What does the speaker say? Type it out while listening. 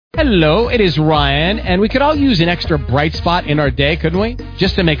Hello, it is Ryan, and we could all use an extra bright spot in our day, couldn't we?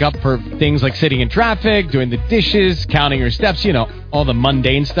 Just to make up for things like sitting in traffic, doing the dishes, counting your steps, you know, all the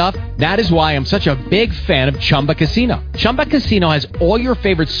mundane stuff. That is why I'm such a big fan of Chumba Casino. Chumba Casino has all your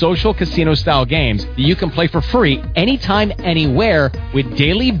favorite social casino-style games that you can play for free anytime, anywhere with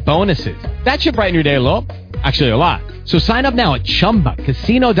daily bonuses. That should brighten your day a little. Actually, a lot. So sign up now at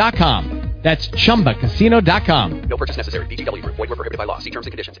ChumbaCasino.com. That's ChumbaCasino.com. No purchase necessary. VGW Group. Void where prohibited by law. See terms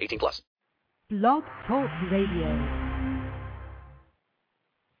and conditions. 18+. Blog Talk Radio.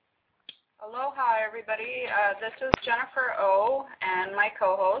 Aloha, everybody. This is Jennifer O. and my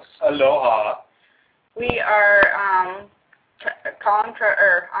co-host. Aloha. We are calling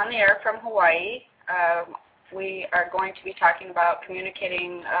on the air from Hawaii. We are going to be talking about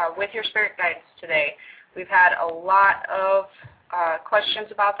communicating with your spirit guides today. We've had a lot of questions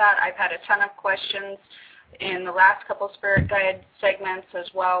about that. I've had a ton of questions in the last couple spirit guide segments, as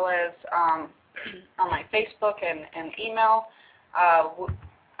well as on my Facebook and email.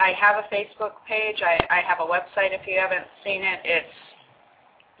 I have a Facebook page. I have a website if you haven't seen it. It's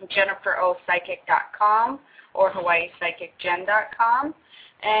jenniferopsychic.com or hawaiipsychicjen.com.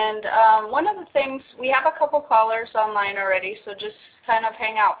 And one of the things, we have a couple callers online already, so just kind of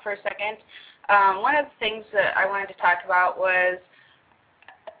hang out for a second. One of the things that I wanted to talk about was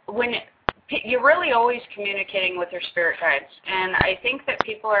you're really always communicating with your spirit guides. And I think that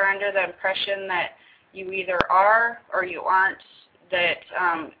people are under the impression that you either are or you aren't, that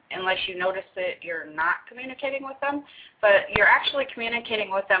unless you notice that you're not communicating with them, but you're actually communicating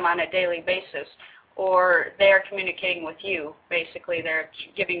with them on a daily basis, or they're communicating with you. Basically, they're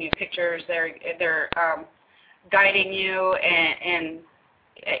giving you pictures, they're guiding you, and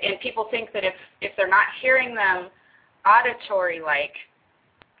people think that if they're not hearing them auditory-like,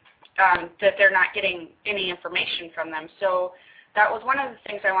 that they're not getting any information from them. So that was one of the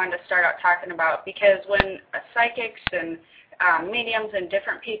things I wanted to start out talking about, because when psychics and mediums and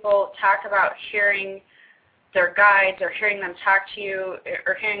different people talk about hearing their guides or hearing them talk to you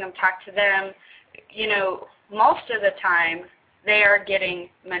or hearing them talk to them, you know, most of the time they are getting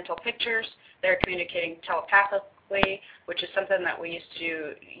mental pictures, they're communicating telepathically, which is something that we used to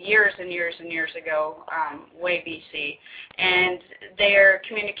do years and years and years ago, way BC. And they're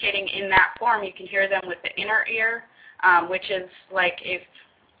communicating in that form. You can hear them with the inner ear, which is like, if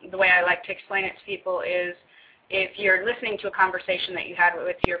the way I like to explain it to people is, if you're listening to a conversation that you had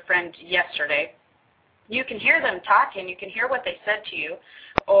with your friend yesterday, you can hear them talking, you can hear what they said to you,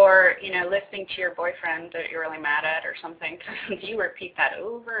 or, you know, listening to your boyfriend that you're really mad at or something, you repeat that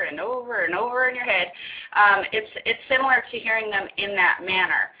over and over and over in your head. It's similar to hearing them in that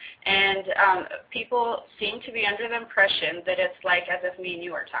manner. And people seem to be under the impression that it's like as if me and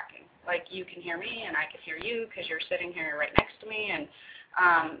you are talking. Like, you can hear me and I can hear you because you're sitting here right next to me, and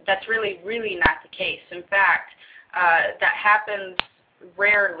that's really, really not the case. In fact, that happens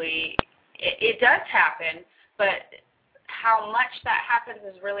rarely. It does happen, but how much that happens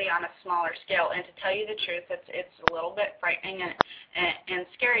is really on a smaller scale. And to tell you the truth, it's a little bit frightening and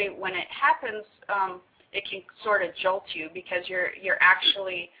scary. When it happens, it can sort of jolt you, because you're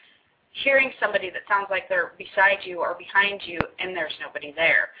actually hearing somebody that sounds like they're beside you or behind you, and there's nobody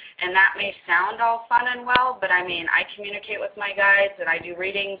there. And that may sound all fun and well, but I mean, I communicate with my guides, and I do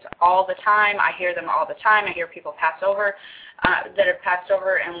readings all the time. I hear them all the time. I hear people pass over, that have passed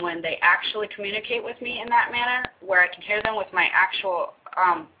over, and when they actually communicate with me in that manner, where I can hear them with my actual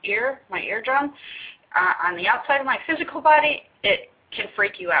my eardrum, on the outside of my physical body, it can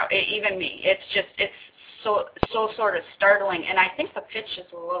freak you out, even me. It's so sort of startling, and I think the pitch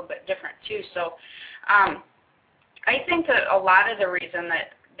is a little bit different too. So I think that a lot of the reason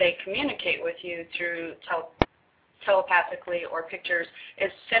that they communicate with you through telepathically or pictures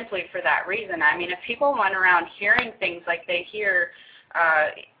is simply for that reason. I mean, if people went around hearing things like they hear,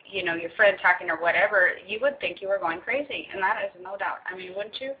 you know, your friend talking or whatever, you would think you were going crazy, and that is no doubt. I mean,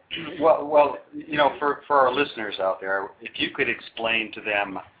 wouldn't you? Well, you know, for our listeners out there, if you could explain to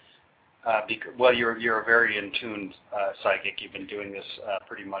them, you're a very in tune psychic. You've been doing this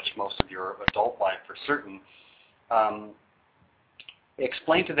pretty much most of your adult life for certain.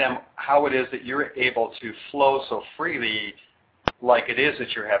 Explain to them how it is that you're able to flow so freely, like it is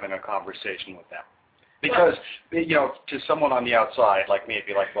that you're having a conversation with them. Because, you know, to someone on the outside, like me, it'd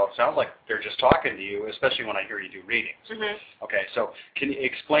be like, well, it sounds like they're just talking to you, especially when I hear you do readings. Mm-hmm. Okay, so can you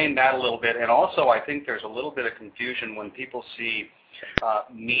explain that a little bit? And also, I think there's a little bit of confusion when people see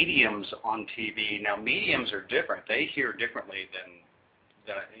mediums on TV. Now, mediums are different. They hear differently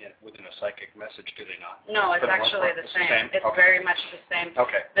within a psychic message, do they not? No, it's For the most actually part, the it's same. It's Okay. very much the same.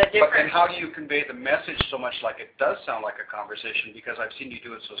 Okay. The But then difference. how do you convey the message so much like it does sound like a conversation? Because I've seen you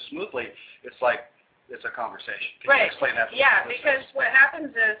do it so smoothly, it's like it's a conversation. Can you explain that? Yeah, because what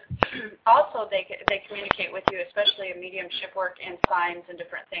happens is also they communicate with you, especially in mediumship work and signs and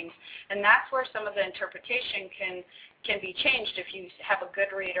different things. And that's where some of the interpretation can be changed if you have a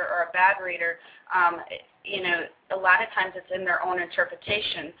good reader or a bad reader. A lot of times it's in their own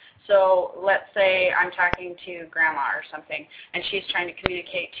interpretation. So let's say I'm talking to grandma or something, and she's trying to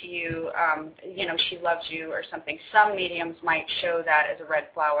communicate to you, she loves you or something. Some mediums might show that as a red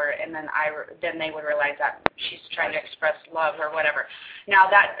flower, and then they would realize that she's trying to express love or whatever. Now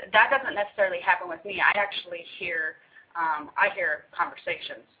that doesn't necessarily happen with me. I actually hear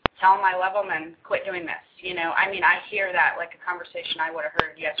conversations. Tell them I love them and quit doing this. I hear that like a conversation I would have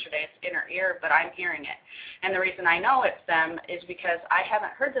heard yesterday. It's inner ear, but I'm hearing it. And the reason I know it's them is because I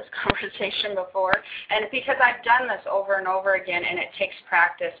haven't heard this conversation before, and because I've done this over and over again, and it takes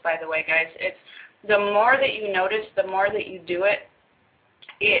practice, by the way, guys. It's the more that you notice, the more that you do it,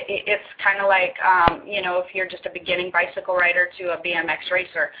 it's kind of like, if you're just a beginning bicycle rider to a BMX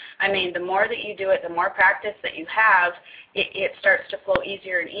racer. The more that you do it, the more practice that you have, it starts to flow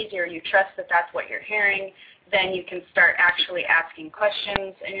easier and easier. You trust that that's what you're hearing. Then you can start actually asking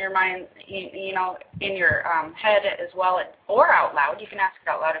questions in your mind, in your head as well, or out loud. You can ask it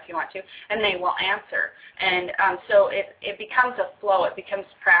out loud if you want to, and they will answer. And so it becomes a flow. It becomes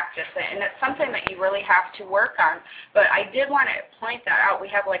practice, and it's something that you really have to work on. But I did want to point that out. We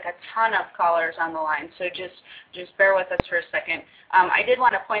have like a ton of callers on the line, so just bear with us for a second. I did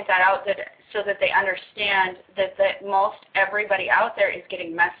want to point that out so that they understand that most everybody out there is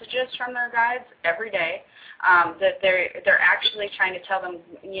getting messages from their guides every day. That they're actually trying to tell them,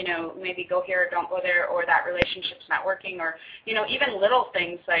 maybe go here or don't go there, or that relationship's not working, or, even little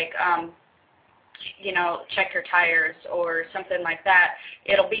things like, check your tires or something like that.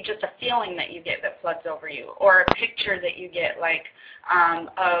 It'll be just a feeling that you get that floods over you, or a picture that you get like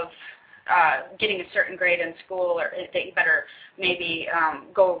of getting a certain grade in school, or that you better maybe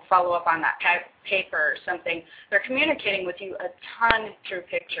go follow up on that paper or something. They're communicating with you a ton through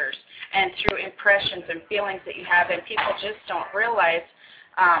pictures and through impressions and feelings that you have, and people just don't realize.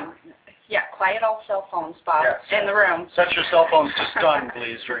 Quiet all cell phones, Bob, in the room. Set your cell phones to stun,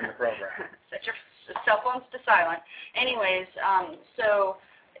 please, during the program. Set your cell phones to silent. Anyways, so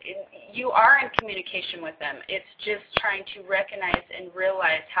you are in communication with them. It's just trying to recognize and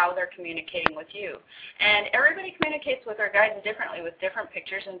realize how they're communicating with you. And everybody communicates with their guides differently, with different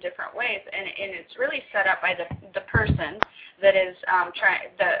pictures in different ways. And it's really set up by the person that is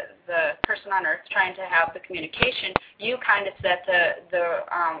the person on Earth trying to have the communication. You kind of set the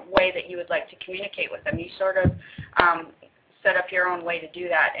way that you would like to communicate with them. You sort of set up your own way to do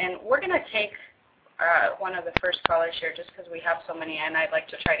that. And we're going to take one of the first callers here just because we have so many, and I'd like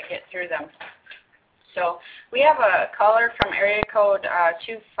to try to get through them. So we have a caller from area code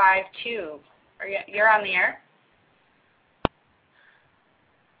 252. You're on the air?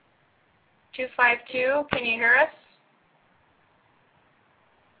 252, can you hear us?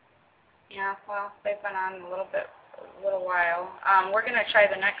 Yeah, well, they've been on a little while. We're going to try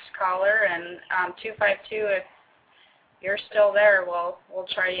the next caller, and 252, if you're still there, we'll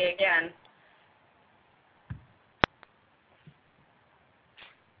try you again.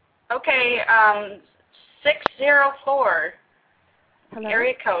 Okay, 604. Hello?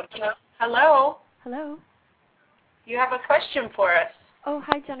 Area code. Hello? Hello? You have a question for us. Oh,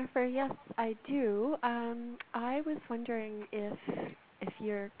 hi, Jennifer. Yes, I do. I was wondering if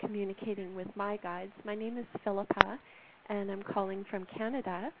you're communicating with my guides. My name is Philippa, and I'm calling from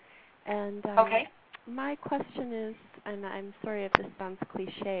Canada. And okay. My question is, and I'm sorry if this sounds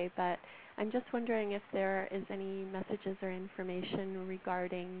cliche, but I'm just wondering if there is any messages or information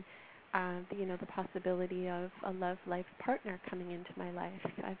regarding the possibility of a love life partner coming into my life.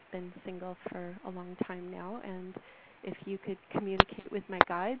 I've been single for a long time now, and if you could communicate with my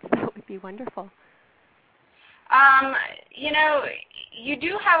guides, that would be wonderful. You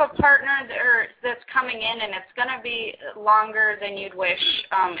do have a partner that's coming in, and it's going to be longer than you'd wish.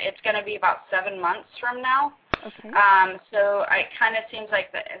 It's going to be about 7 months from now. Okay. So it kind of seems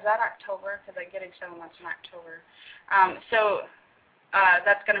like is that October? Because I'm getting 7 months in October.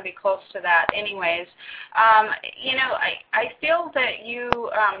 That's going to be close to that anyways. I feel that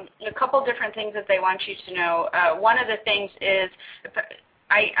a couple different things that they want you to know. One of the things is,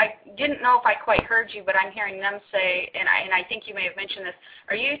 I didn't know if I quite heard you, but I'm hearing them say, and I think you may have mentioned this,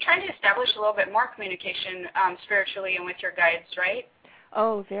 are you trying to establish a little bit more communication spiritually and with your guides, right?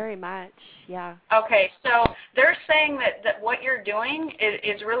 Oh, very much. Yeah. Okay, so they're saying that what you're doing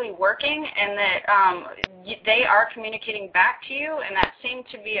is really working, and that they are communicating back to you, and that seemed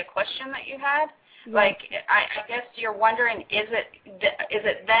to be a question that you had. Yes. Like, I guess you're wondering, is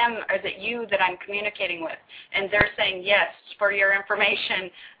it them, or is it you that I'm communicating with? And they're saying, yes, for your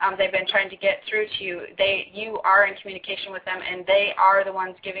information, they've been trying to get through to you. You are in communication with them, and they are the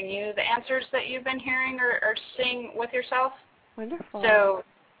ones giving you the answers that you've been hearing or seeing with yourself. Wonderful. So,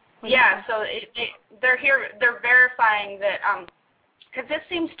 Wonderful. yeah, so they're here, they're verifying that, because this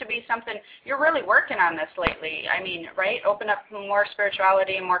seems to be something, you're really working on this lately. I mean, right? Open up more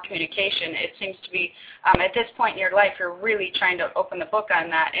spirituality and more communication. It seems to be, at this point in your life, you're really trying to open the book on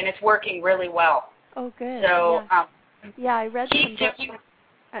that, and it's working really well. Oh, good. So, yeah, I read some books. keep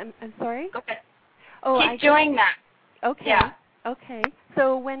I'm sorry? okay. Oh, Keep doing that. Okay. Yeah. Okay.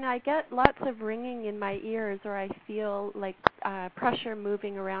 So when I get lots of ringing in my ears, or I feel like pressure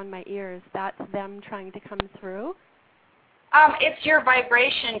moving around my ears, that's them trying to come through? It's your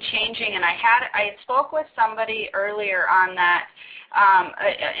vibration changing, and I spoke with somebody earlier on that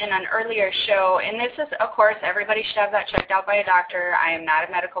in an earlier show, and this is, of course, everybody should have that checked out by a doctor. I am not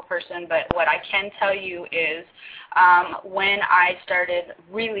a medical person, but what I can tell you is when I started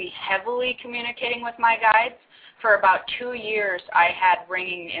really heavily communicating with my guides, for about 2 years, I had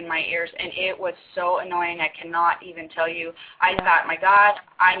ringing in my ears, and it was so annoying. I cannot even tell you. I thought, my God,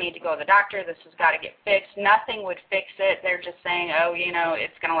 I need to go to the doctor. This has got to get fixed. Nothing would fix it. They're just saying, oh,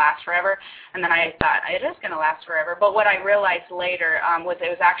 it's going to last forever. And then I thought, it is going to last forever. But what I realized later was it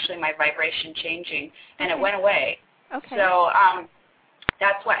was actually my vibration changing, and it went away. Okay. So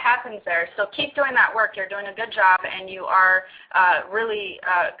that's what happens there. So keep doing that work. You're doing a good job, and you are really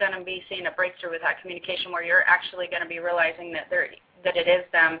going to be seeing a breakthrough with that communication, where you're actually going to be realizing that it is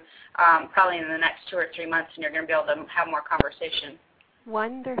them probably in the next 2 or 3 months, and you're going to be able to have more conversation.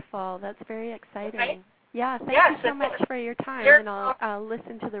 Wonderful. That's very exciting. Okay. Yeah, thank you so much for your time, and I'll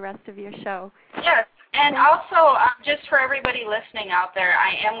listen to the rest of your show. Yes. And also, just for everybody listening out there,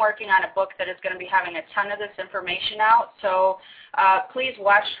 I am working on a book that is going to be having a ton of this information out. So please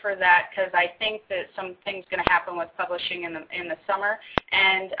watch for that, because I think that something's going to happen with publishing in the summer.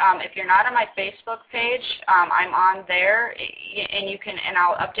 And if you're not on my Facebook page, I'm on there, and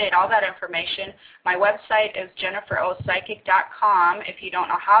I'll update all that information. My website is jenniferopsychic.com if you don't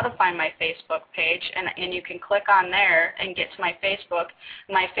know how to find my Facebook page, and you can click on there and get to my Facebook.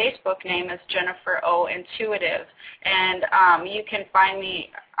 My Facebook name is Jennifer O. Intuitive, and you can find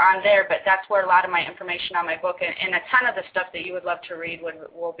me on there, but that's where a lot of my information on my book and a ton of the stuff that you would love to read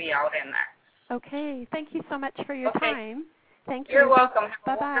will be out in there. Okay. Thank you so much for your time. Thank you. You're welcome.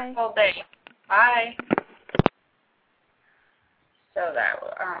 Have Bye-bye. a wonderful day. Bye. So that,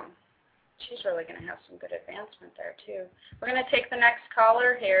 she's really going to have some good advancement there, too. We're going to take the next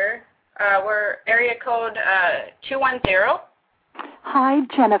caller here. We're area code 210. Hi,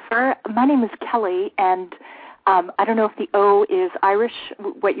 Jennifer. My name is Kelly, and I don't know if the O is Irish,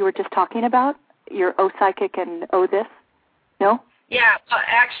 what you were just talking about, your O psychic and O this? No? Yeah,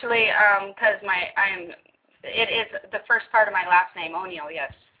 actually, because it is the first part of my last name, O'Neill,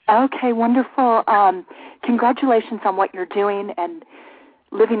 yes. Okay, wonderful. Congratulations on what you're doing, and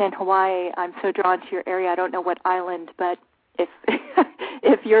living in Hawaii, I'm so drawn to your area. I don't know what island, but if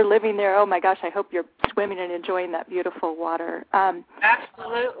if you're living there, oh my gosh, I hope you're swimming and enjoying that beautiful water.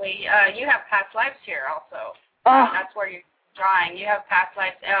 Absolutely. You have past lives here also. That's where you're drawing. You have past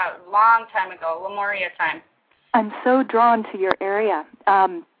lives a long time ago, Lemuria time. I'm so drawn to your area.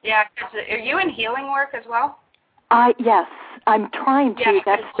 Yeah, are you in healing work as well? Yes, I'm trying to.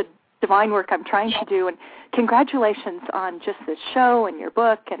 That's the divine work I'm trying to do. And congratulations on just this show and your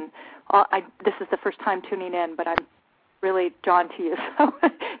book. And this is the first time tuning in, but I'm really drawn to you. So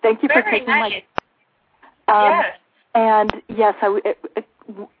thank you for taking my... Yes. And yes,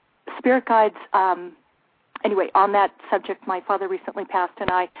 spirit guides... Anyway, on that subject, my father recently passed, and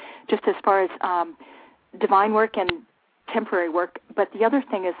I, just as far as divine work and temporary work, but the other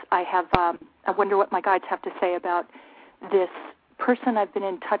thing is I wonder what my guides have to say about this person I've been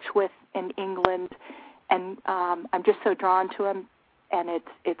in touch with in England, and I'm just so drawn to him, and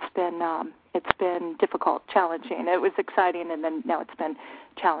it's been difficult, challenging. It was exciting, and then now it's been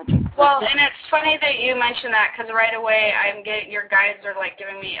challenging. Well, and it's funny that you mentioned that, because right away your guides are like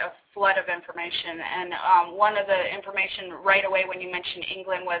giving me a flood of information, and one of the information right away when you mentioned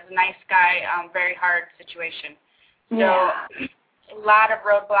England was nice guy, very hard situation. So a lot of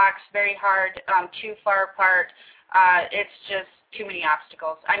roadblocks, very hard, too far apart. It's just too many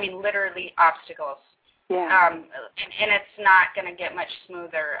obstacles. I mean, literally obstacles. And it's not going to get much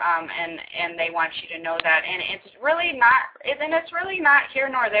smoother, and they want you to know that. And it's really not here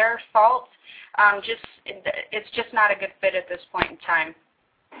nor their fault. It's just not a good fit at this point in time.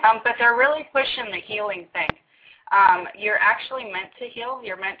 But they're really pushing the healing thing. You're actually meant to heal.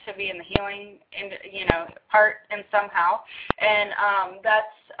 You're meant to be in the healing, part and somehow. And that's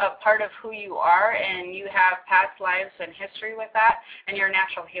a part of who you are, and you have past lives and history with that, and you're a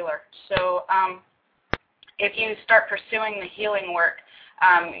natural healer. So if you start pursuing the healing work,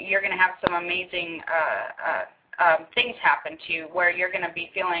 you're going to have some amazing things happen to you where you're going to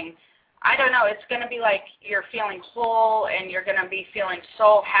be feeling, I don't know, it's going to be like you're feeling whole, and you're going to be feeling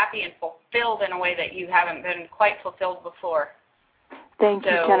so happy and fulfilled in a way that you haven't been quite fulfilled before. Thank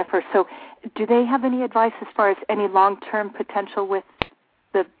you, Jennifer. So do they have any advice as far as any long-term potential with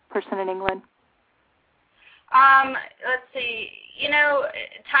the person in England? Let's see.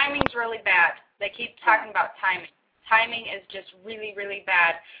 Timing's really bad. They keep talking about timing. Timing is just really, really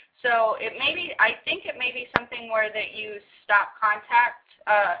bad. So I think it may be something where that you stop contact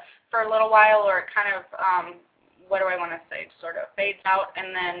for a little while, or it kind of, sort of fades out,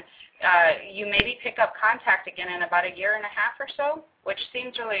 and then you maybe pick up contact again in about a year and a half or so, which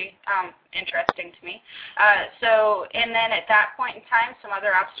seems really interesting to me. And then at that point in time, some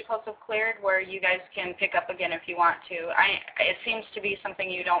other obstacles have cleared where you guys can pick up again if you want to. It seems to be something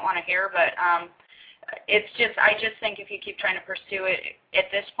you don't want to hear, but I just think if you keep trying to pursue it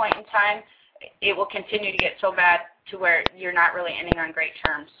at this point in time, it will continue to get so bad to where you're not really ending on great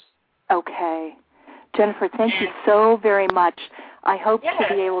terms. Okay. Jennifer, thank you so very much. I hope to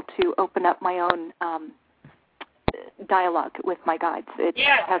be able to open up my own dialogue with my guides. And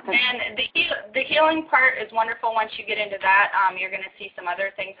the healing part is wonderful. Once you get into that, you're going to see some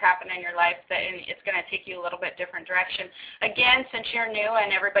other things happen in your life that it's going to take you a little bit different direction. Again, since you're new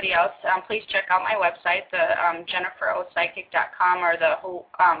and everybody else, please check out my website, the JenniferOPsychic.com, or the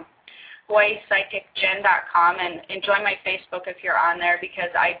HawaiiPsychicGen.com, and enjoy my Facebook if you're on there, because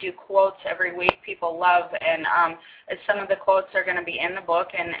I do quotes every week people love, and some of the quotes are going to be in the book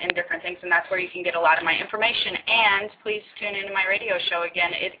and different things, and that's where you can get a lot of my information. And please tune into my radio show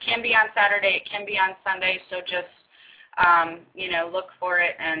again. It can be on Saturday, it can be on Sunday, so just look for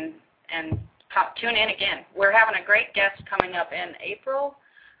it and tune in again. We're having a great guest coming up in April,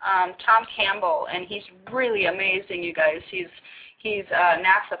 Tom Campbell, and he's really amazing, you guys. He's a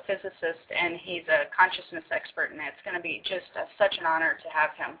NASA physicist, and he's a consciousness expert, and it's going to be just such an honor to have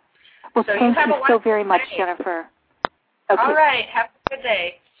him. Well, so thank you so very much, Jennifer. Okay. All right. Have a good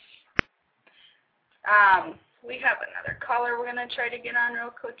day. We have another caller we're going to try to get on real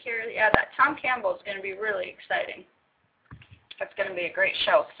quick here. Yeah, that Tom Campbell is going to be really exciting. That's going to be a great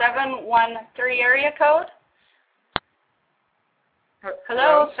show. 713 area code.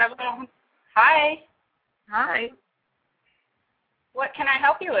 Hello. 713. Hi. Hi. What can I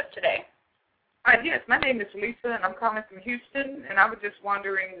help you with today? Yes, my name is Lisa, and I'm calling from Houston, and I was just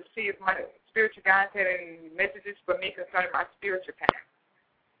wondering to see if my spiritual guides had any messages for me concerning my spiritual path.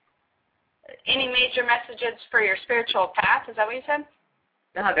 Any major messages for your spiritual path? Is that what you said?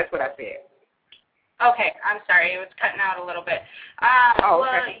 No, that's what I said. Okay, I'm sorry. It was cutting out a little bit. Okay.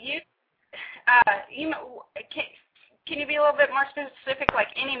 Well, can you be a little bit more specific, like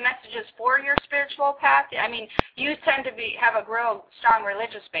any messages for your spiritual path? I mean, you tend to have a real strong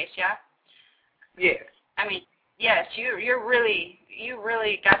religious base, yeah? Yes. I mean, yes, you really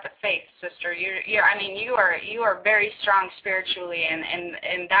got the faith, sister. You are very strong spiritually,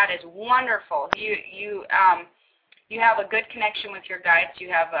 and that is wonderful. You have a good connection with your guides. You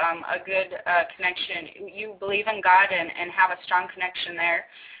have a good connection. You believe in God and have a strong connection there.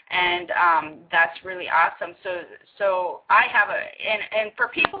 And that's really awesome. So I have and for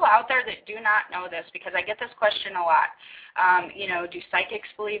people out there that do not know this, because I get this question a lot, do psychics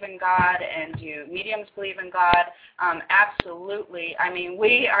believe in God, and do mediums believe in God? Absolutely. I mean,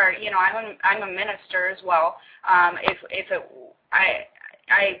 we are, I'm a minister as well. I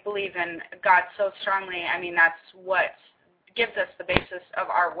believe in God so strongly. I mean, that's what gives us the basis of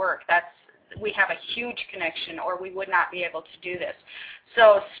our work. We have a huge connection, or we would not be able to do this.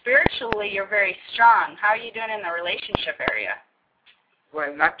 So spiritually, you're very strong. How are you doing in the relationship area?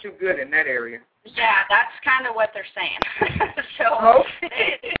 Well, not too good in that area. Yeah, that's kind of what they're saying.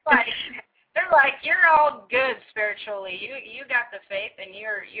 They're like, you're all good spiritually. You got the faith, and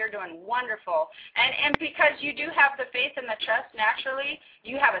you're doing wonderful. And because you do have the faith and the trust naturally,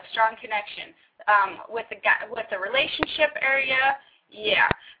 you have a strong connection with the relationship area.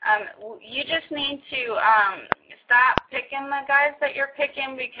 Yeah, you just need to stop picking the guys that you're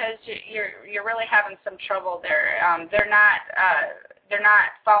picking, because you're really having some trouble there. they're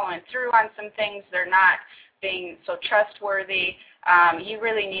not following through on some things. They're not being so trustworthy. You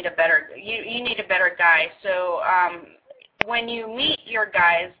really need a better you need a better guy. So when you meet your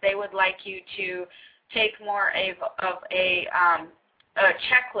guys, they would like you to take more of a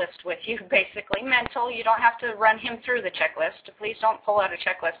checklist with you, basically mental. You don't have to run him through the checklist. Please don't pull out a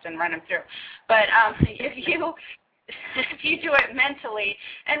checklist and run him through. But if you do it mentally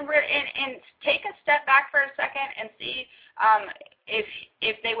and take a step back for a second and see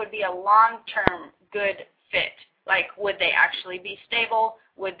if they would be a long-term good fit. Like, would they actually be stable?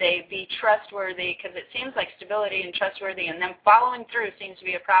 Would they be trustworthy? Because it seems like stability and trustworthy and them following through seems to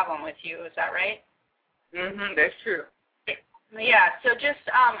be a problem with you. Is that right? Mm-hmm, that's true. Yeah, so just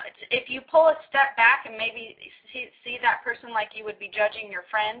if you pull a step back and maybe see that person like you would be judging your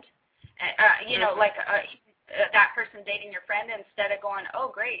friend, like that person dating your friend, instead of going, oh,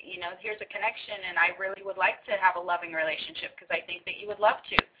 great, here's a connection and I really would like to have a loving relationship because I think that you would love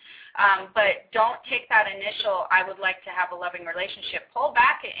to. But don't take that initial, I would like to have a loving relationship. Pull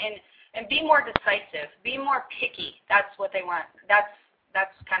back and be more decisive. Be more picky. That's what they want. That's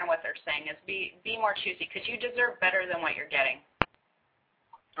kind of what they're saying is be more choosy because you deserve better than what you're getting.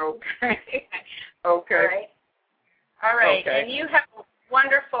 Okay. Okay. All right. Okay. And you have a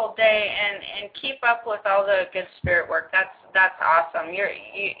wonderful day and keep up with all the good spirit work. That's awesome.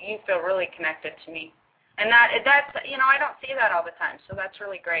 You feel really connected to me. And that's I don't see that all the time, so that's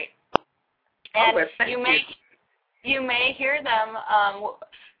really great. And you may hear them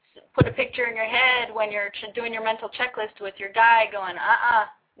put a picture in your head when you're doing your mental checklist with your guy going,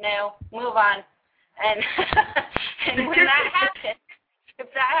 no, move on. And and when that happens,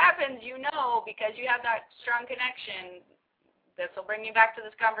 if that happens, because you have that strong connection, this will bring you back to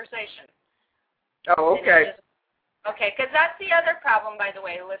this conversation. Oh, okay. Okay, because that's the other problem, by the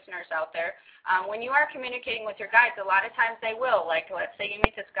way, listeners out there. When you are communicating with your guides, a lot of times they will. Like, let's say you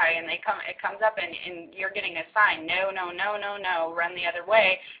meet this guy and it comes up and you're getting a sign, no, run the other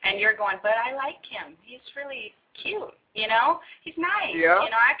way, and you're going, but I like him. He's really cute, He's nice. Yeah.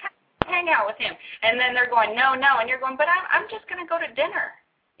 I kind of hang out with him. And then they're going, no, and you're going, but I'm just going to go to dinner.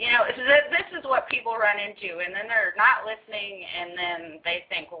 This is what people run into, and then they're not listening, and then they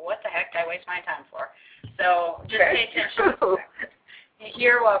think, well, what the heck did I waste my time for? So just pay attention.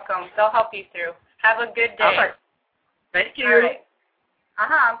 You're welcome. They'll help you through. Have a good day. All right. Thank you. All right.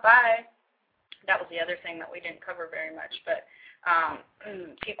 Bye. That was the other thing that we didn't cover very much, but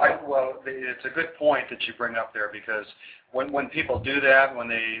people. Well, it's a good point that you bring up there because when people do that, when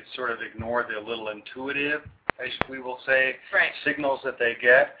they sort of ignore the little intuitive, as we will say, right, signals that they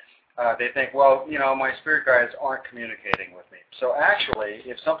get, they think, well, my spirit guides aren't communicating with me. So actually,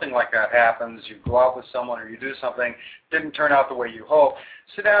 if something like that happens, you go out with someone or you do something, didn't turn out the way you hoped,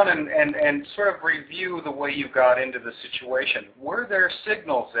 sit down and sort of review the way you got into the situation. Were there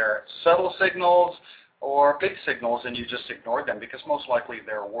signals there, subtle signals or big signals, and you just ignored them? Because most likely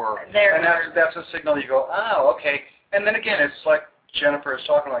there were. And that's a signal you go, oh, okay. And then again, it's like Jennifer is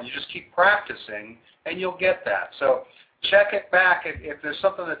talking about, you just keep practicing and you'll get that. So check it back. If there's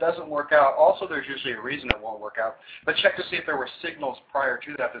something that doesn't work out, also there's usually a reason it won't work out, but check to see if there were signals prior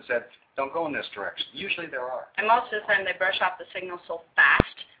to that said, don't go in this direction. Usually there are. And most of the time they brush off the signal so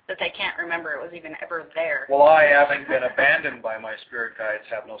fast that they can't remember it was even ever there. Well, I, having been abandoned by my spirit guides,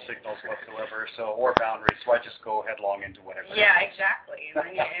 have no signals whatsoever, or boundaries, so I just go headlong into whatever. Yeah, exactly. And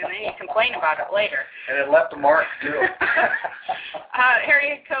then you complain about it later. And it left a mark, too.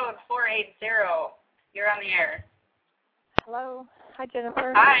 Area code 480. You're on the air. Hello. Hi,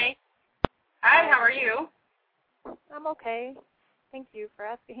 Jennifer. Hi. Hi, how are you? I'm okay. Thank you for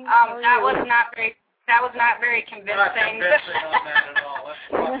asking. That was not very convincing. Not convincing on that at all.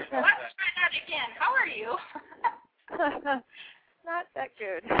 Let's try that again. How are you? Not that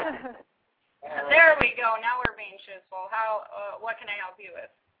good. There we go. Now we're being truthful. What can I help you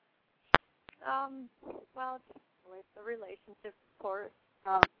with? Well, it's the relationship, of course.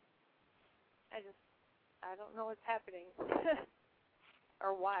 I don't know what's happening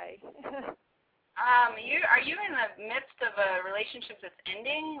or why. Are you in the midst of a relationship that's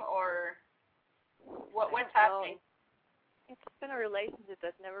ending, or what's happening? It's been a relationship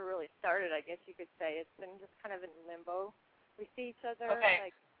that's never really started, I guess you could say. It's been just kind of in limbo. We see each other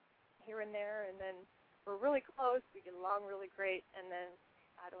like here and there, and then we're really close. We get along really great, and then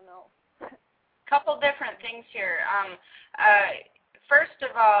I don't know. Couple different things here. First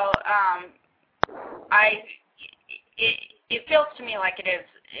of all, it feels to me like it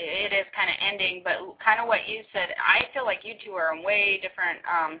is kind of ending, but kind of what you said, I feel like you two are in way different,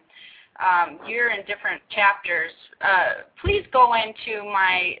 you're in different chapters. Please go into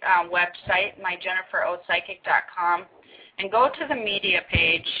my website, myjenniferopsychic.com, and go to the media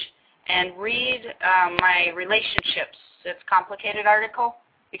page and read my relationships. It's complicated article,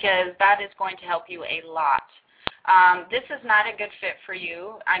 because that is going to help you a lot. This is not a good fit for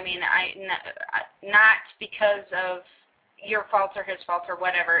you. I mean, not because of your fault or his fault or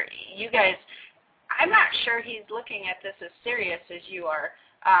whatever. You guys, I'm not sure he's looking at this as serious as you are,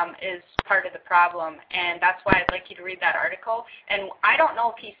 is part of the problem, and that's why I'd like you to read that article. And I don't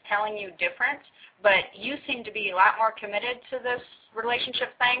know if he's telling you different, but you seem to be a lot more committed to this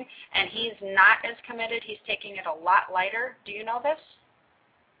relationship thing, and he's not as committed. He's taking it a lot lighter. Do you know this?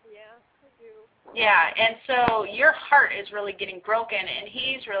 Yeah, I do. Yeah, and so your heart is really getting broken, and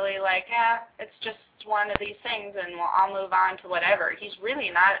he's really like, it's just one of these things, and I'll move on to whatever. He's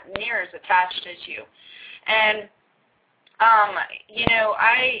really not near as attached as you. And, you know,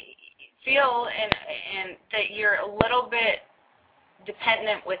 I feel and that you're a little bit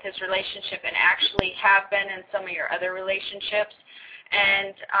dependent with his relationship and actually have been in some of your other relationships.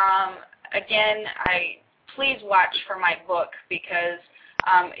 And, again, please watch for my book, because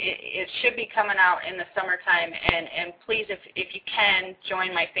it should be coming out in the summertime, and please, if you can,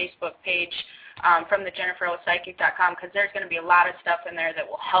 join my Facebook page from the JenniferOPsychic.com, because there's going to be a lot of stuff in there that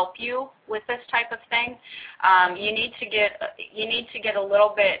will help you with this type of thing. You need to get a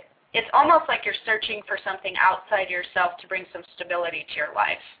little bit. It's almost like you're searching for something outside yourself to bring some stability to your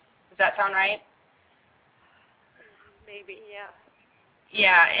life. Does that sound right? Maybe, yeah.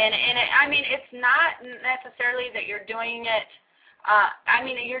 Yeah, and I mean, it's not necessarily that you're doing it. I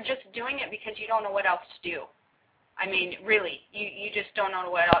mean, you're just doing it because you don't know what else to do. I mean, really, you just don't know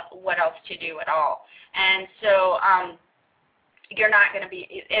what else to do at all. And so you're not going to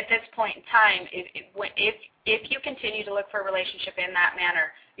be, at this point in time, if you continue to look for a relationship in that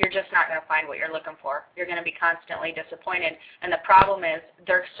manner, you're just not going to find what you're looking for. You're going to be constantly disappointed. And the problem is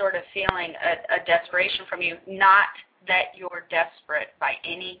they're sort of feeling a desperation from you, not that you're desperate by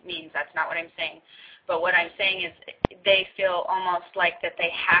any means. That's not what I'm saying. But what I'm saying is they feel almost like that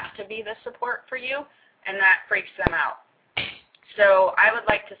they have to be the support for you, and that freaks them out. So I would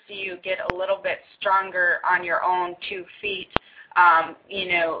like to see you get a little bit stronger on your own 2 feet, you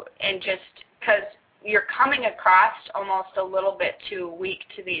know, and just because you're coming across almost a little bit too weak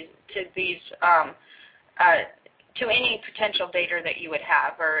to to any potential dater that you would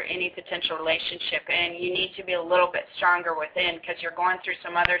have or any potential relationship, and you need to be a little bit stronger within, because you're going through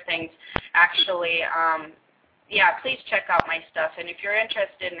some other things. Actually, yeah, please check out my stuff, and if you're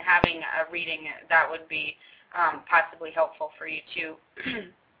interested in having a reading, that would be possibly helpful for you too.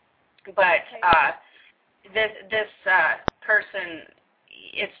 But this person,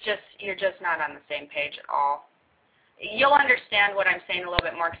 it's just, you're just not on the same page at all. You'll understand what I'm saying a little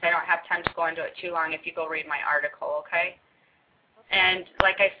bit more, because I don't have time to go into it too long if you go read my article, okay? And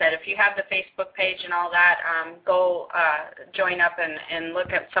like I said, if you have the Facebook page and all that, go join up and look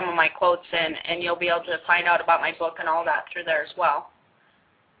at some of my quotes, and you'll be able to find out about my book and all that through there as well.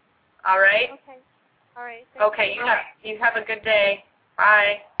 All right? Okay. All right. Okay, you have a good day.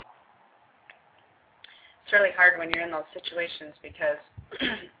 Bye. It's really hard when you're in those situations, because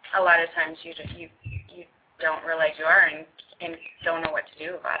a lot of times you don't realize you are and don't know what to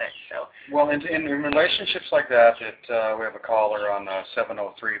do about it. So. Well, in relationships like that, we have a caller on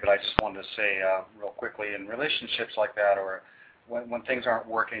 703, but I just wanted to say real quickly, in relationships like that, or when things aren't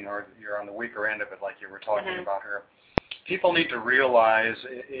working, or you're on the weaker end of it, like you were talking about here, people need to realize,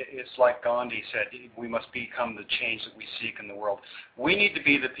 it's like Gandhi said, we must become the change that we seek in the world. We need to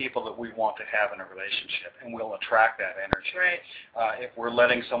be the people that we want to have in a relationship, and we'll attract that energy. Right. If we're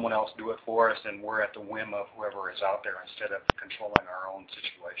letting someone else do it for us, then we're at the whim of whoever is out there instead of controlling our own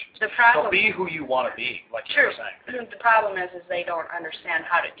situations. So be who you want to be, like you were saying. The problem is they don't understand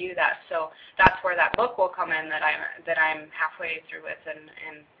how to do that. So that's where that book will come in that I'm halfway through with,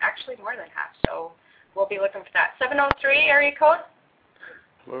 and actually more than half. So we'll be looking for that. 703 area code.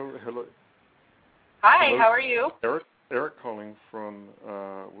 Hello. Hi. Hello. How are you? Eric calling from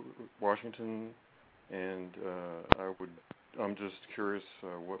Washington, and I'm just curious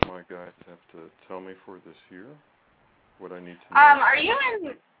what my guides have to tell me for this year. What I need to know. Are you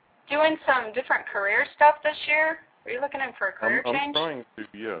doing some different career stuff this year? Are you looking in for a career change? I'm trying to.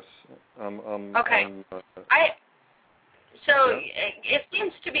 Yes. Okay. So it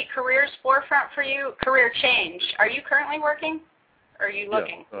seems to be careers forefront for you, career change. Are you currently working, or are you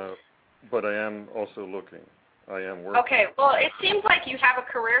looking? Yeah, but I am also looking. I am working. Okay, well, it seems like you have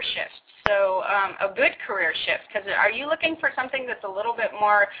a career shift, so a good career shift, because are you looking for something that's a little bit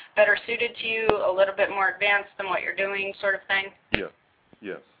more better suited to you, a little bit more advanced than what you're doing sort of thing?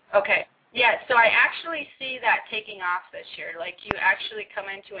 Yes. Okay. Yeah, so I actually see that taking off this year. Like you actually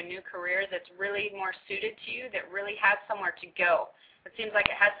come into a new career that's really more suited to you, that really has somewhere to go. It seems like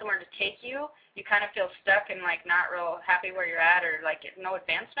it has somewhere to take you. You kind of feel stuck and like not real happy where you're at, or like no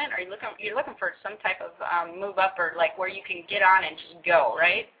advancement. Are you you're looking for some type of move up, or like where you can get on and just go,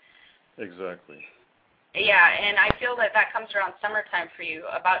 right? Exactly. Yeah, and I feel that comes around summertime for you,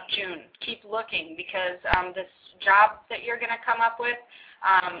 about June. Keep looking, because this job that you're going to come up with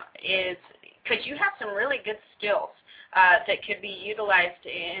is, because you have some really good skills that could be utilized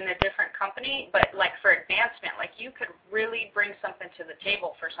in a different company, but like for advancement, like you could really bring something to the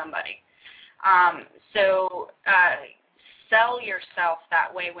table for somebody. So sell yourself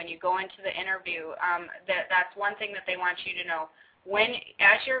that way when you go into the interview. That's one thing that they want you to know.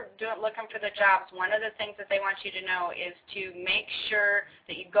 As you're looking for the jobs, one of the things that they want you to know is to make sure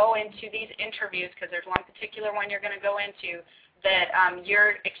that you go into these interviews, because there's one particular one you're going to go into, that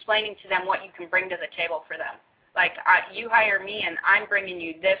you're explaining to them what you can bring to the table for them. Like, you hire me and I'm bringing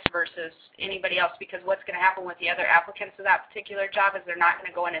you this versus anybody else, because what's going to happen with the other applicants to that particular job is they're not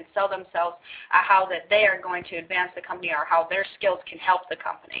going to go in and sell themselves how that they are going to advance the company or how their skills can help the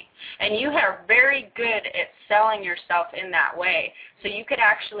company. And you are very good at selling yourself in that way. So you could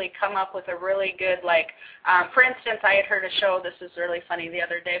actually come up with a really good, like, for instance, I had heard a show, this is really funny the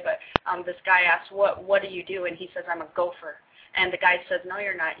other day, but this guy asked, what do you do? And he says, I'm a gopher. And the guy says, no,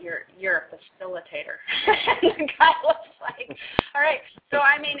 you're not. You're a facilitator. And the guy was like, all right. So,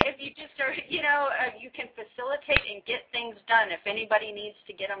 I mean, if you just are, you can facilitate and get things done. If anybody needs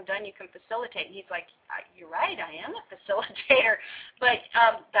to get them done, you can facilitate. And he's like, you're right, I am a facilitator. But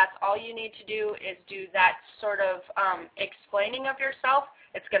that's all you need to do is do that sort of explaining of yourself.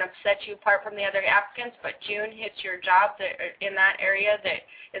 It's going to set you apart from the other applicants. But June hits your job in that area that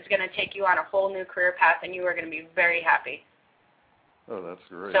is going to take you on a whole new career path, and you are going to be very happy. Oh, that's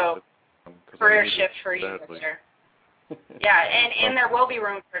great. So, career shift for you this year. Yeah, and there will be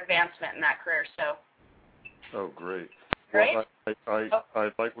room for advancement in that career. So. Oh, great. Great. Well, I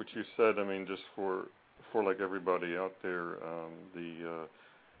like what you said. I mean, just for like everybody out there,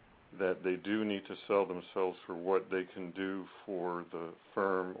 that they do need to sell themselves for what they can do for the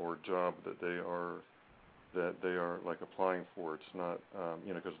firm or job that they are like applying for. It's not,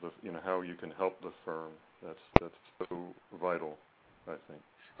 because how you can help the firm. That's so vital, I think.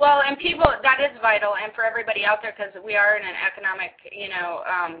 Well, and people, that is vital, and for everybody out there, because we are in an economic,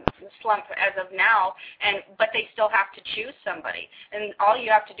 slump as of now, but they still have to choose somebody. And all you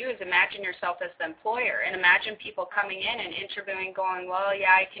have to do is imagine yourself as the employer, and imagine people coming in and interviewing, going, well,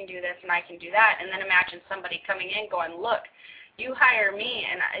 yeah, I can do this and I can do that, and then imagine somebody coming in going, look, you hire me,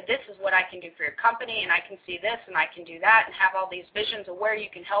 and this is what I can do for your company, and I can see this, and I can do that, and have all these visions of where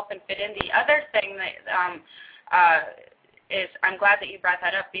you can help and fit in. The other thing that is, I'm glad that you brought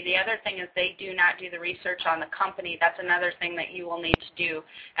that up. The other thing is they do not do the research on the company. That's another thing that you will need to do.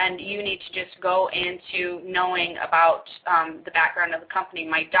 And you need to just go into knowing about the background of the company.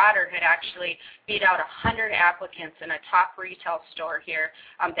 My daughter had actually beat out 100 applicants in a top retail store here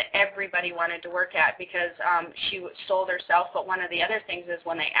that everybody wanted to work at because she sold herself. But one of the other things is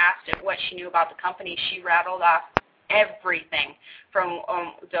when they asked her what she knew about the company, she rattled off everything from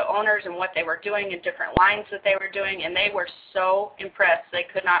the owners and what they were doing and different lines that they were doing, and they were so impressed. They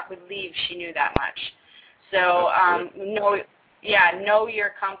could not believe she knew that much. So know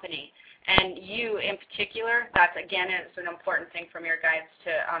your company. And you in particular, that's, again, is an important thing from your guides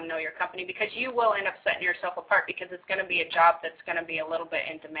to know your company, because you will end up setting yourself apart because it's going to be a job that's going to be a little bit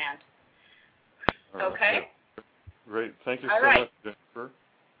in demand. Okay? Great. Thank you so much, Jennifer.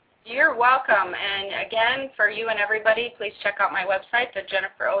 You're welcome. And again, for you and everybody, please check out my website,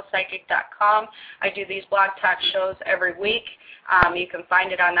 thejenniferopsychic.com. I do these blog talk shows every week. You can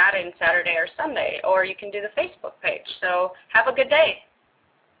find it on that on Saturday or Sunday, or you can do the Facebook page. So have a good day.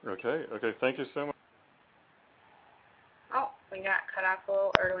 Okay. Thank you so much. Oh, we got cut off a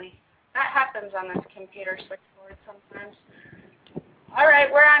little early. That happens on this computer switchboard sometimes. All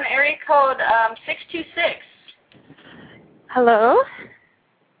right, we're on area code 626. Hello.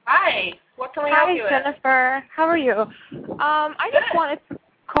 Hi. What can we help you with? Hi, Jennifer. How are you? I just wanted to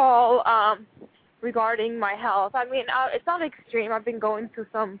call regarding my health. I mean, it's not extreme. I've been going through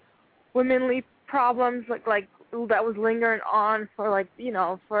some womanly problems, like that was lingering on for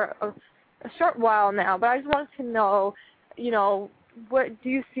for a short while now. But I just wanted to know, what do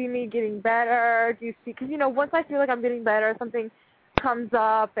you see me getting better? Do you see? Because once I feel like I'm getting better, something comes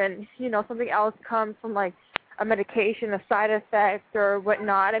up, and something else comes from like a medication, a side effect, or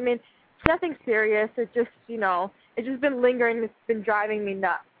whatnot. I mean, it's nothing serious. It's just, it's just been lingering. It's been driving me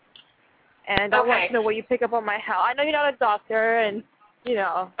nuts. And I want to know what you pick up on my health. I know you're not a doctor, and you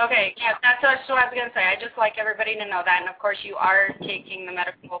know. Okay, yeah, that's what I was going to say. I just like everybody to know that. And, of course, you are taking the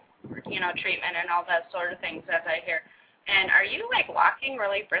medical, treatment and all that sort of things, as I hear. And are you, like, walking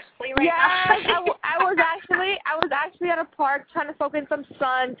really briskly right now? Yeah, I was actually at a park trying to soak in some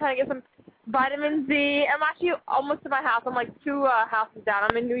sun, trying to get some vitamin Z. I'm actually almost to my house. I'm like 2 houses down.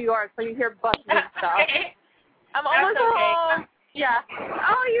 I'm in New York, so you hear buses and stuff. Okay. I'm almost home. Yeah.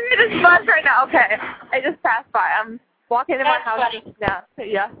 Oh, you hear this bus right now? Okay. I just passed by. I'm walking in my house now.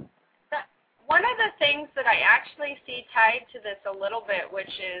 Yeah. One of the things that I actually see tied to this a little bit,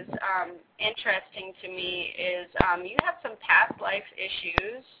 which is interesting to me, is you have some past life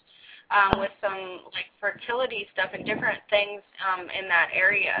issues with some like fertility stuff and different things in that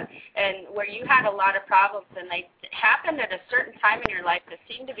area, and where you had a lot of problems, and they happened at a certain time in your life that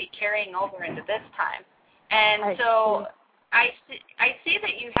seem to be carrying over into this time. And I see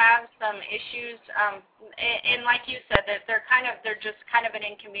that you have some issues, and like you said, that they're just kind of an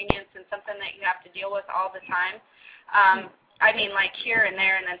inconvenience and something that you have to deal with all the time. I mean, like here and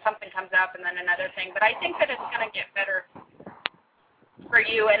there, and then something comes up, and then another thing. But I think that it's going to get better for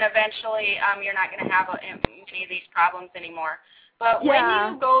you, and eventually you're not going to have any of these problems anymore. But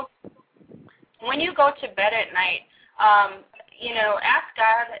when you go to bed at night, ask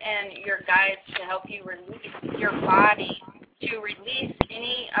God and your guides to help you release your body, to release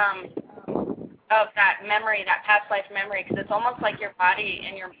any of that memory, that past life memory, because it's almost like your body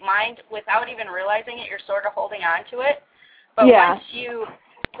and your mind, without even realizing it, you're sort of holding on to it. But because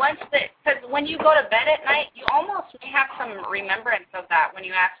when you go to bed at night, you almost may have some remembrance of that when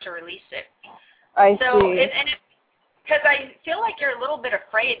you ask to release it. I see. Because I feel like you're a little bit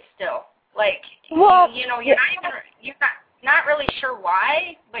afraid still. Like, you're not really sure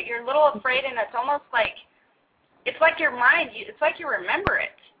why, but you're a little afraid, and it's almost like, it's like your mind, it's like you remember it.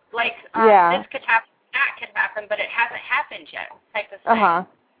 Like, this could happen, that could happen, but it hasn't happened yet, type of thing.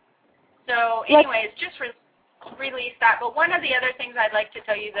 So, anyways, just release that. But one of the other things I'd like to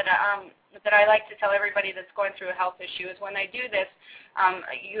tell you that I like to tell everybody that's going through a health issue is when they do this,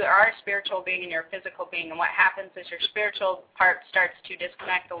 you are a spiritual being and you're a physical being, and what happens is your spiritual part starts to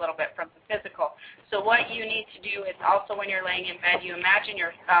disconnect a little bit from the physical. So what you need to do is also when you're laying in bed, you imagine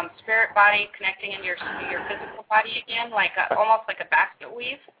your spirit body connecting in your physical body again, like almost like a basket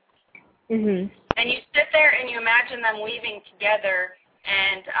weave. Mm-hmm. And you sit there and you imagine them weaving together.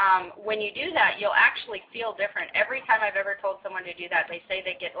 And when you do that, you'll actually feel different. Every time I've ever told someone to do that, they say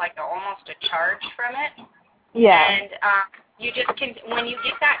they get like almost a charge from it. Yeah. And you just can, when you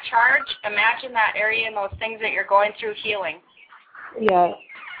get that charge, imagine that area and those things that you're going through healing. Yeah.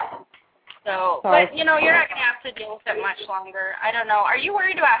 So, but you're not going to have to deal with it much longer. I don't know. Are you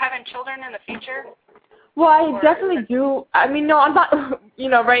worried about having children in the future? Well, I definitely do. I mean, no, I'm not,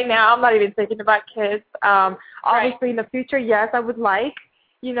 right now I'm not even thinking about kids. Obviously in the future, yes, I would like,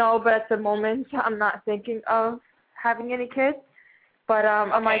 but at the moment I'm not thinking of having any kids. But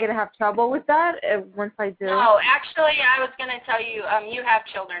am I going to have trouble with that once I do? No, actually, I was going to tell you, you have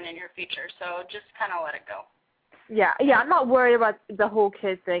children in your future, so just kind of let it go. Yeah, I'm not worried about the whole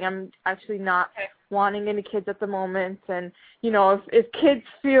kid thing. I'm actually not wanting any kids at the moment. And, if kids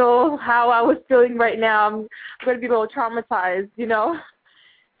feel how I was feeling right now, I'm going to be a little traumatized,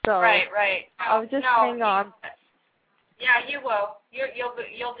 So Right. I'll just hang on. Yeah, you will. You'll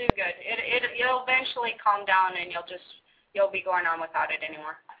do good. You'll eventually calm down, and you'll be going on without it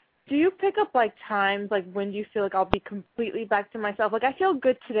anymore. Do you pick up, times, when do you feel like I'll be completely back to myself? I feel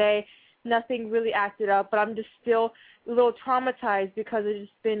good today. Nothing really acted up, but I'm just still a little traumatized because it's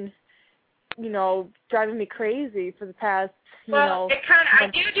just been, driving me crazy for the past, I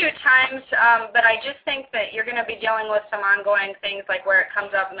do times, but I just think that you're going to be dealing with some ongoing things, like where it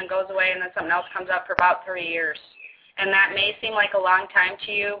comes up and then goes away and then something else comes up for about 3 years. And that may seem like a long time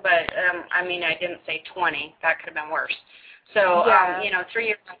to you, but, I didn't say 20. That could have been worse. So,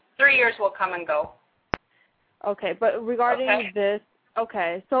 3 years will come and go. Okay, but regarding this,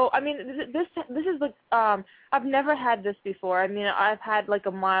 okay, so this is I've never had this before. I've had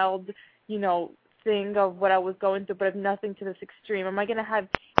a mild, thing of what I was going through, but nothing to this extreme. Am I going to have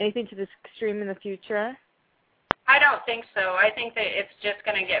anything to this extreme in the future? I don't think so. I think that it's just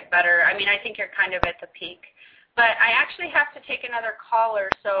going to get better. I think you're kind of at the peak. But I actually have to take another caller,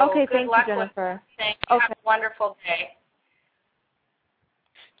 so good luck you, Jennifer. With things. Have a wonderful day.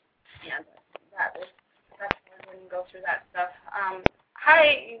 Yeah, that's when we go through that stuff.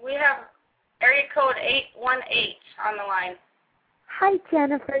 Hi, we have area code 818 on the line. Hi,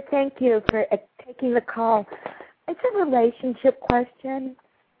 Jennifer. Thank you for taking the call. It's a relationship question.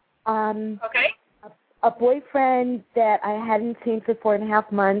 A boyfriend that I hadn't seen for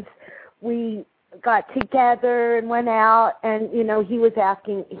 4.5 months, we got together and went out, and he was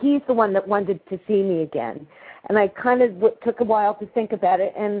asking. He's the one that wanted to see me again, and I kind of took a while to think about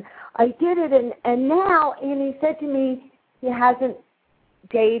it, and I did it, and now, and he said to me he hasn't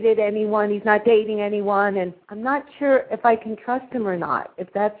dated anyone. He's not dating anyone, and I'm not sure if I can trust him or not.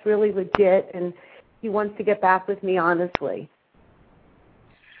 If that's really legit, and he wants to get back with me honestly.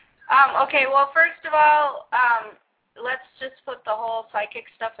 Okay, well, first of all, let's just put the whole psychic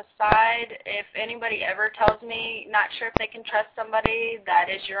stuff aside. If anybody ever tells me not sure if they can trust somebody, that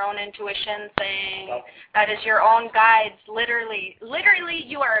is your own intuition saying, that is your own guides. Literally,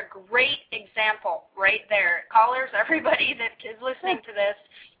 you are a great example right there. Callers, everybody that is listening to this,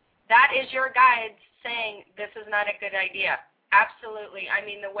 that is your guides saying this is not a good idea. Absolutely. I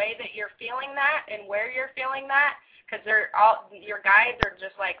mean, the way that you're feeling that and where you're feeling that, because your guides are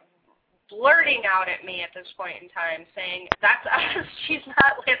just like blurting out at me at this point in time, saying that's us. She's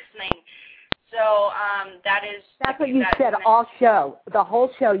not listening. So that's what you said all show. The whole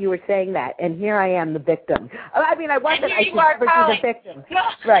show you were saying that, and here I am, the victim. I mean, I wasn't. I should never be the victim. No.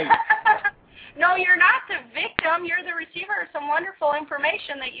 Right. No, you're not the victim. You're the receiver of some wonderful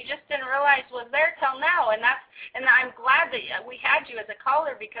information that you just didn't realize was there till now, and I'm glad that we had you as a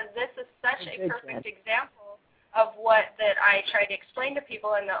caller, because this is such a perfect example of what that I try to explain to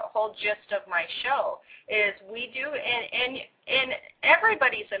people, and the whole gist of my show is we do, and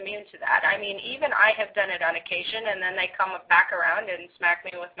everybody's immune to that. I mean, even I have done it on occasion, and then they come back around and smack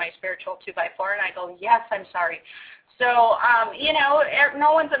me with my spiritual 2x4, and I go, yes, I'm sorry. So,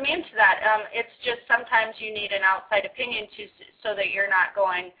 no one's immune to that. It's just sometimes you need an outside opinion so that you're not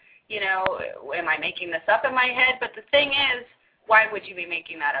going, am I making this up in my head? But the thing is, why would you be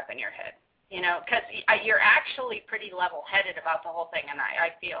making that up in your head? Because you're actually pretty level-headed about the whole thing, and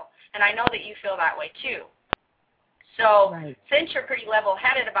I feel. And I know that you feel that way, too. So since you're pretty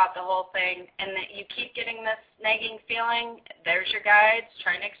level-headed about the whole thing, and that you keep getting this nagging feeling, there's your guides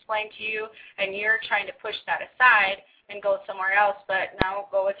trying to explain to you, and you're trying to push that aside and go somewhere else. But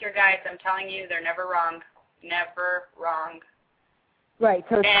no, go with your guides. I'm telling you, they're never wrong. Never wrong. Right,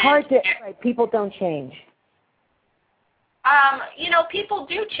 so it's hard to, people don't change. People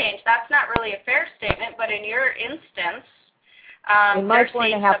do change. That's not really a fair statement, but in your instance, in my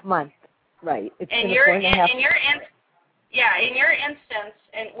 4.5 months, right? It's in your instance,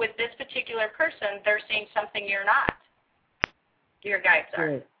 and with this particular person, they're seeing something you're not. Your guides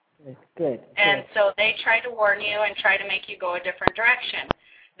are. Good. And so they try to warn you and try to make you go a different direction.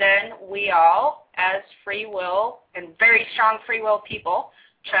 Then we all, as free will and very strong free will people,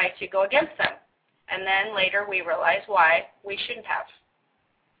 try to go against them. And then later we realize why we shouldn't have.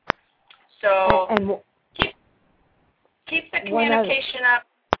 So keep the communication up,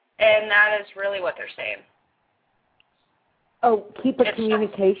 and that is really what they're saying. Oh, keep a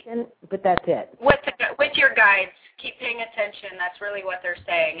communication, but that's it. With your guides, keep paying attention. That's really what they're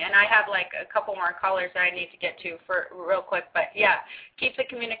saying. And I have like a couple more callers that I need to get to for real quick. But yeah, keep the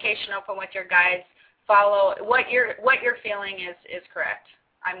communication open with your guides. Follow what you're feeling is correct.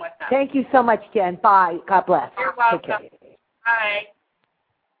 I'm with them. Thank you so much, Jen. Bye. God bless. You're welcome. Bye.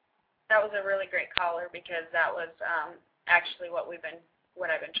 That was a really great caller, because that was actually what I've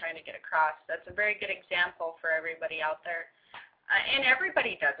been trying to get across. That's a very good example for everybody out there. And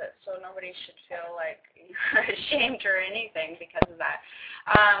everybody does it, so nobody should feel like ashamed or anything because of that.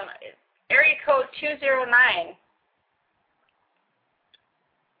 Area code 209.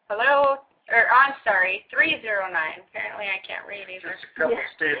 Hello? I'm sorry, 309. Apparently I can't read either. Just a couple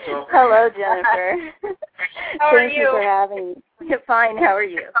states over. Hello, Jennifer. How are Thank you for having me. Fine, how are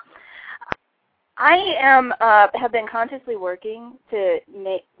you? I have been consciously working to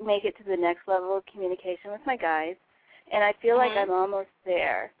make it to the next level of communication with my guides, and I feel like I'm almost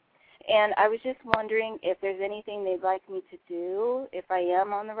there. And I was just wondering if there's anything they'd like me to do, if I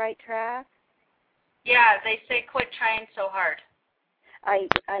am on the right track. Yeah, they say quit trying so hard. I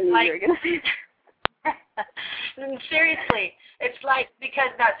knew you were going to say that. Seriously, it's like, because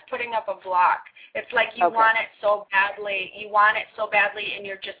that's putting up a block. It's like you want it so badly. You want it so badly, and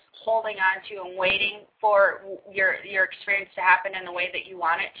you're just holding on to and waiting for your experience to happen in the way that you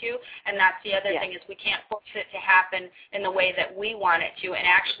want it to. And that's the other thing, is we can't force it to happen in the way that we want it to. And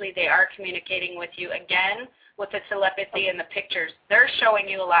actually, they are communicating with you again with the telepathy and the pictures. They're showing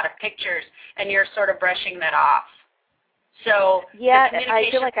you a lot of pictures, and you're sort of brushing that off. So I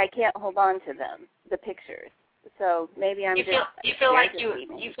feel like I can't hold on to them, the pictures. So maybe I'm you feel like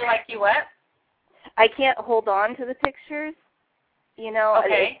you what? I can't hold on to the pictures.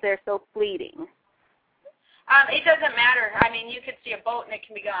 They're so fleeting. It doesn't matter. I mean, you could see a boat and it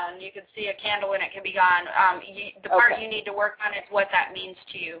can be gone. You could see a candle and it can be gone. The part you need to work on is what that means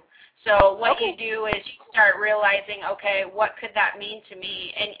to you. So what you do is you start realizing, okay, what could that mean to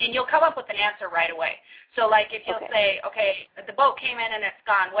me? And you'll come up with an answer right away. So, like, if you'll say, okay, the boat came in and it's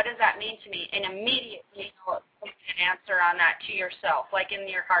gone, what does that mean to me? And immediately you'll put an answer on that to yourself, like in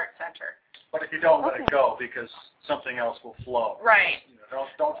your heart center. But if you don't let it go, because something else will flow. Right. You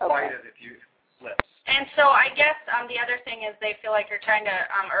know, don't fight it if you slip. And so I guess the other thing is they feel like you're trying to,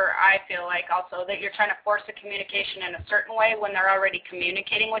 or I feel like also that you're trying to force a communication in a certain way when they're already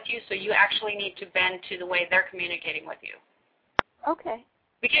communicating with you. So you actually need to bend to the way they're communicating with you. Okay.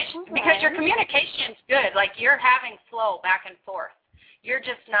 Because your communication's good. Like, you're having flow back and forth. You're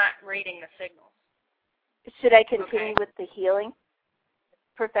just not reading the signals. Should I continue with the healing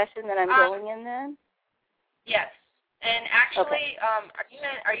profession that I'm going in then? Yes. And actually,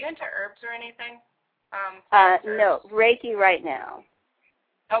 are you into herbs or anything? No, Reiki right now.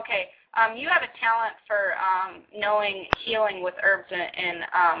 Okay. You have a talent for knowing healing with herbs and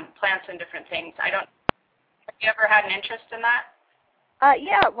plants and different things. Have you ever had an interest in that?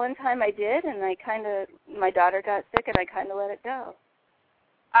 Yeah, one time I did, and my daughter got sick, and I kind of let it go.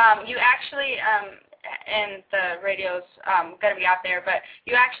 You actually, and the radio's going to be out there, but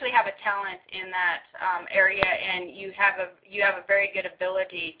you actually have a talent in that area, and you have a very good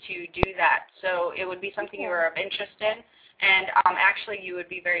ability to do that. So it would be something you were of interest in, and actually you would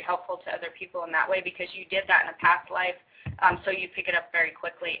be very helpful to other people in that way because you did that in a past life, so you pick it up very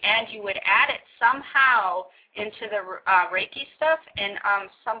quickly. And you would add it somehow into the Reiki stuff and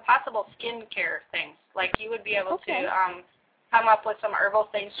some possible skincare things. Like you would be able to come up with some herbal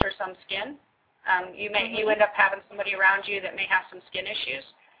things for some skin. You end up having somebody around you that may have some skin issues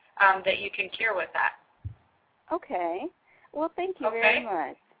that you can cure with that. Okay. Well, thank you very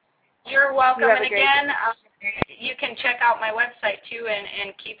much. You're welcome. And again, you can check out my website too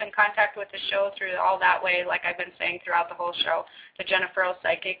and keep in contact with the show through all that way, like I've been saying throughout the whole show, the Jennifer O.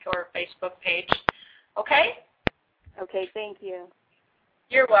 Psychic or Facebook page. Okay? Okay, thank you.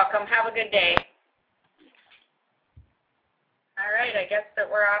 You're welcome. Have a good day. All right, I guess that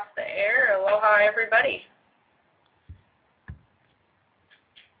we're off the air. Aloha, everybody.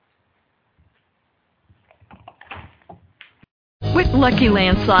 With Lucky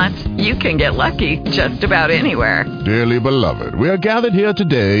Land Slots, you can get lucky just about anywhere. Dearly beloved, we are gathered here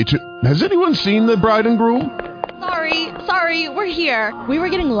today to... Has anyone seen the bride and groom? Sorry, we're here. We were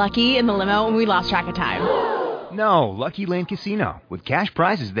getting lucky in the limo and we lost track of time. No, Lucky Land Casino, with cash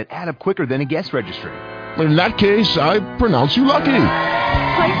prizes that add up quicker than a guest registry. In that case, I pronounce you lucky.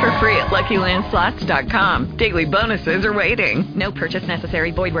 Play for free at LuckyLandSlots.com. Daily bonuses are waiting. No purchase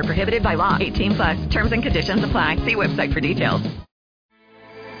necessary. Void where prohibited by law. 18+. Terms and conditions apply. See website for details.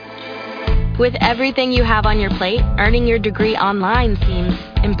 With everything you have on your plate, earning your degree online seems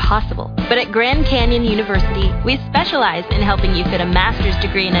impossible. But at Grand Canyon University, we specialize in helping you fit a master's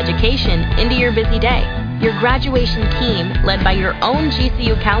degree in education into your busy day. Your graduation team, led by your own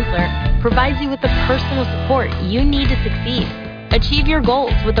GCU counselor, provides you with the personal support you need to succeed. Achieve your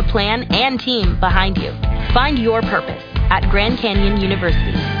goals with a plan and team behind you. Find your purpose at Grand Canyon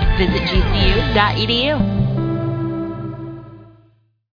University. Visit gcu.edu.